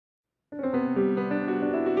My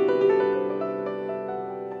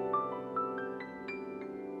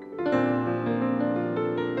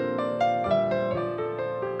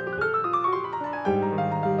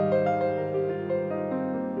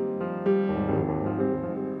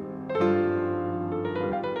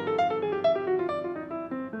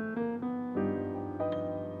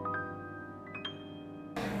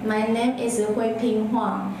name is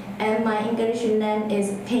Huang, and my English name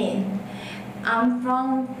is Pin. I'm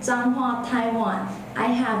from Changhua, Taiwan. I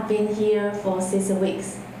have been here for 6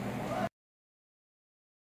 weeks.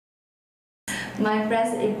 My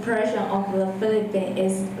first impression of the Philippines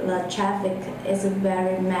is the traffic is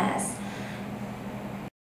very mess.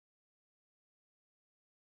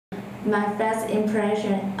 My first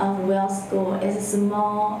impression of Welts School is a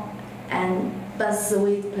small but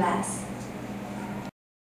sweet place.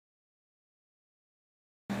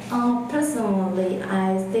 Personally,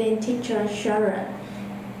 I think teacher Sharon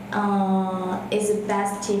is the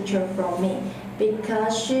best teacher for me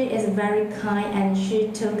because she is very kind and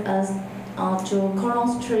she took us to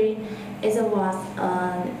Colon Street. It was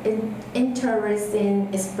an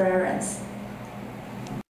interesting experience.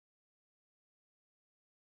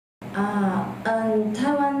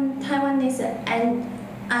 Taiwanese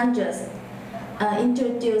Angels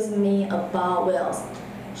introduced me about Welts.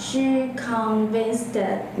 She convinced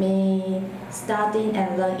me studying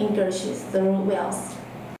and learn English through Welts.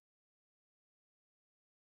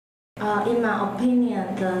 In my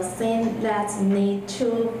opinion, the thing that needs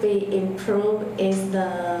to be improved is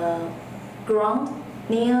the ground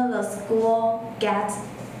near the school gets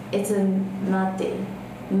muddy.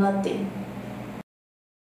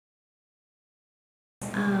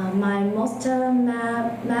 My most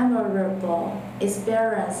memorable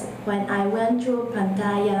experience when I went to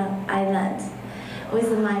Pattaya Island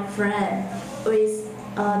with my friend with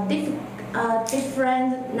a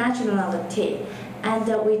different nationality, and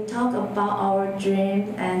we talk about our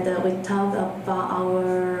dreams and we talk about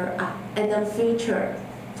our and the future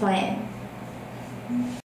plan.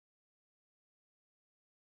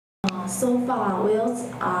 So far, Welts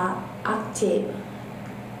are active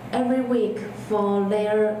every week for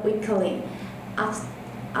their weekly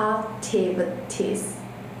activities.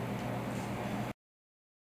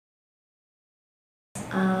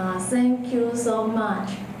 Thank you so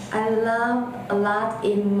much. I love a lot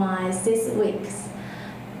in my 6 weeks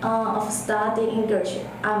of studying English.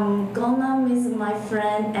 I'm gonna miss my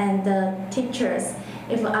friend and the teachers.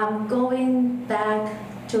 If I'm going back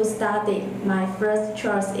to study, my first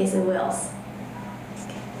choice is Welts.